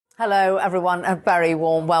Hello everyone, a very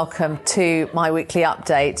warm welcome to my weekly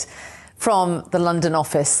update from the London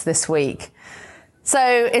office this week. So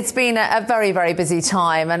it's been a very, very busy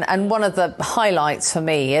time, and one of the highlights for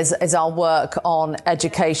me is our work on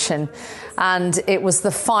education, and it was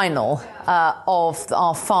the final of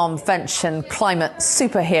our FarmVention Climate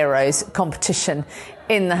Superheroes competition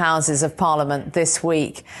in the Houses of Parliament this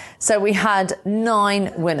week. So we had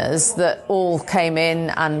 9 winners that all came in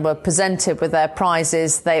and were presented with their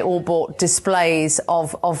prizes. They all bought displays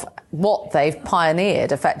of what they've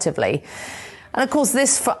pioneered effectively. And of course,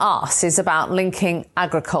 this for us is about linking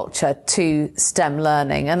agriculture to STEM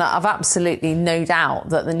learning. And I've absolutely no doubt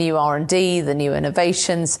that the new R&D, the new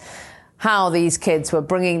innovations, how these kids were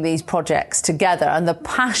bringing these projects together and the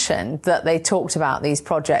passion that they talked about these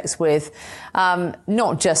projects with,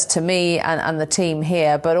 not just to me and the team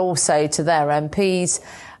here, but also to their MPs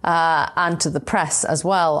and to the press as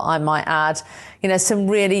well, I might add, some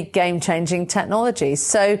really game-changing technologies.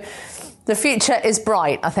 So the future is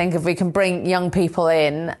bright, I think, if we can bring young people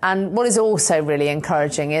in. And what is also really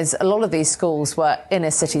encouraging is a lot of these schools were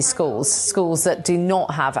inner city schools that do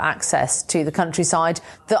not have access to the countryside,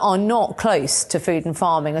 that are not close to food and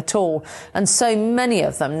farming at all. And so many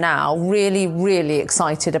of them now really, really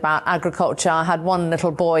excited about agriculture. I had one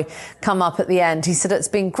little boy come up at the end. He said, "It's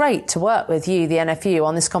been great to work with you, the NFU,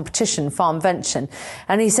 on this competition, FarmVention."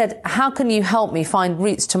 And he said, "How can you help me find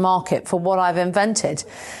routes to market for what I've invented?"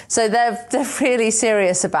 So they're really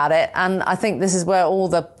serious about it, and I think this is where all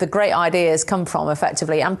the great ideas come from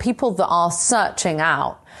effectively, and people that are searching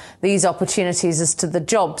out these opportunities as to the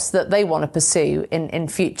jobs that they want to pursue in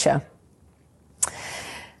future.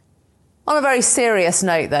 On a very serious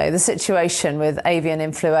note, though, the situation with avian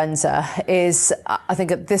influenza is, I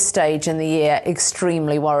think at this stage in the year,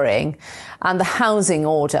 extremely worrying, and the housing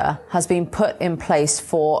order has been put in place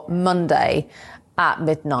for Monday at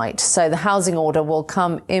midnight. So the housing order will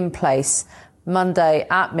come in place Monday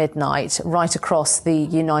at midnight right across the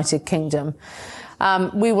United Kingdom.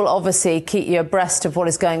 We will obviously keep you abreast of what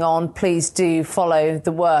is going on. Please do follow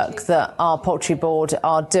the work that our poultry board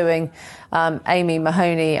are doing. Amy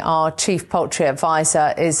Mahoney, our chief poultry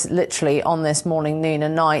advisor, is literally on this morning, noon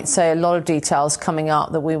and night. So a lot of details coming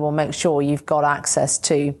up that we will make sure you've got access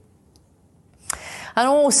to. And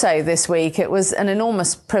also this week, it was an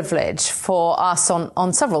enormous privilege for us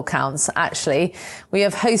on several counts, actually. We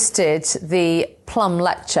have hosted the Plum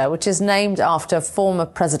Lecture, which is named after former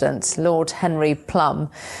President Lord Henry Plum.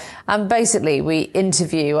 And basically, we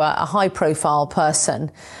interview a high-profile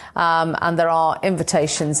person, and there are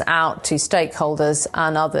invitations out to stakeholders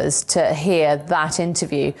and others to hear that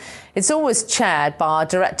interview. It's always chaired by our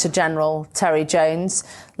Director General, Terry Jones.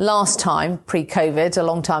 Last time, pre-COVID, a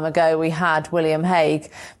long time ago, we had William Hague.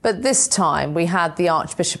 But this time, we had the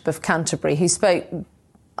Archbishop of Canterbury, who spoke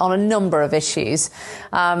on a number of issues,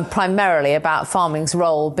 primarily about farming's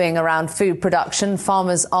role being around food production.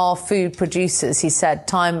 Farmers are food producers, he said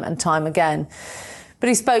time and time again. But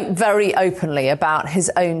he spoke very openly about his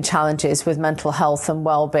own challenges with mental health and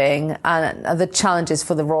well-being, and the challenges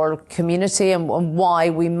for the rural community, and why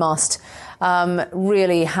we must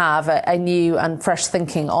really have a new and fresh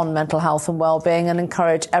thinking on mental health and well-being, and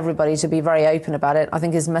encourage everybody to be very open about it. I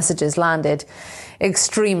think his messages landed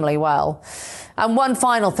extremely well. And one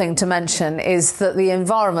final thing to mention is that the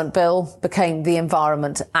Environment Bill became the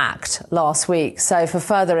Environment Act last week. So for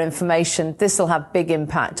further information, this will have big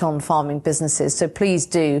impact on farming businesses. So please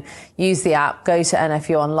do use the app, go to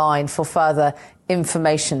NFU Online for further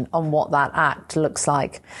information on what that act looks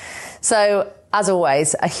like. So as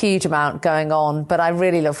always, a huge amount going on, but I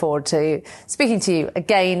really look forward to speaking to you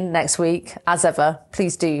again next week. As ever,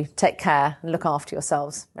 please do take care and look after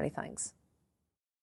yourselves. Many thanks.